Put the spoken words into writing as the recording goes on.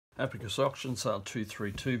Apicus Auction Sale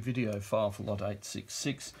 232, video file for lot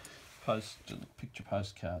 866, picture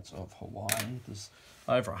postcards of Hawaii. There's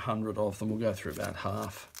over 100 of them. We'll go through about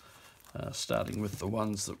half, starting with the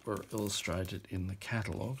ones that were illustrated in the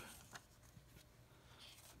catalogue.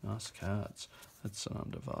 Nice cards. That's an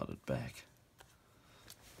undivided back,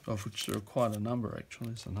 of which there are quite a number actually.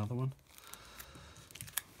 There's another one.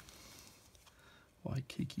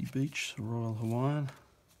 Waikiki Beach, Royal Hawaiian.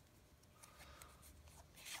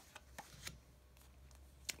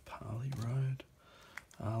 Parley Road,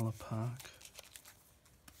 Arla Park,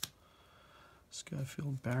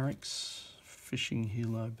 Schofield Barracks, Fishing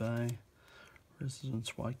Hilo Bay,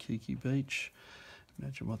 Residence Waikiki Beach.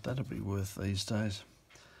 Imagine what that'd be worth these days.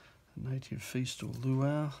 A Native Feast or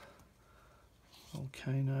Luau,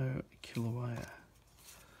 Volcano Kilauea.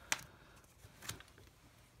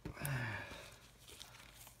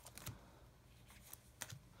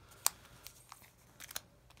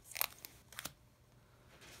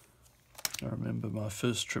 I remember my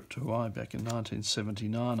first trip to Hawaii back in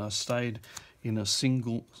 1979. I stayed in a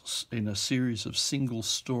series of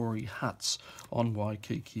single-story huts on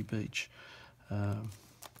Waikiki Beach.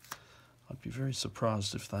 I'd be very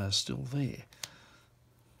surprised if they are still there.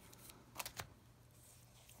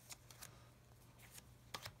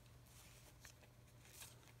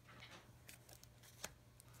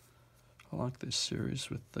 I like this series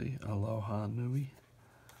with the Aloha Nui.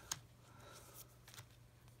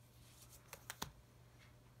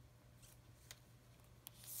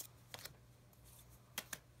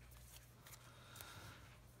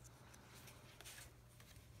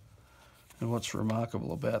 And what's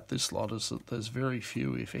remarkable about this lot is that there's very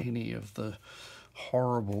few, if any, of the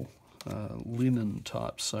horrible linen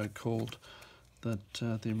type, so-called, that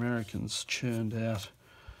the Americans churned out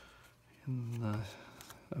in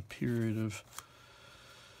a period of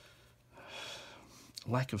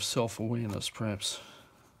lack of self-awareness, perhaps.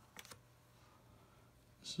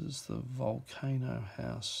 This is the Volcano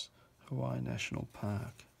House, Hawaii National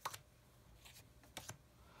Park.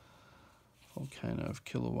 Volcano of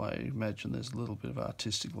Kilauea. Imagine there's a little bit of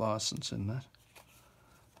artistic license in that.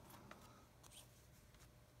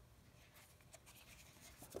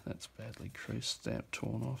 That's badly creased, stamp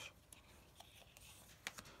torn off.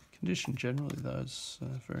 Condition generally though is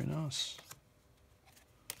very nice.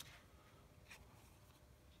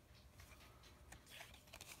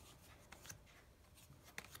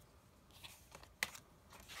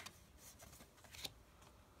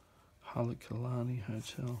 Halekulani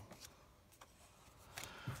Hotel.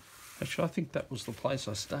 Actually, I think that was the place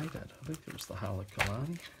I stayed at. I think it was the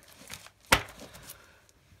Halekulani.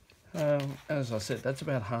 As I said, that's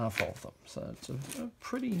about half of them, so it's a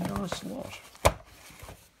pretty nice lot.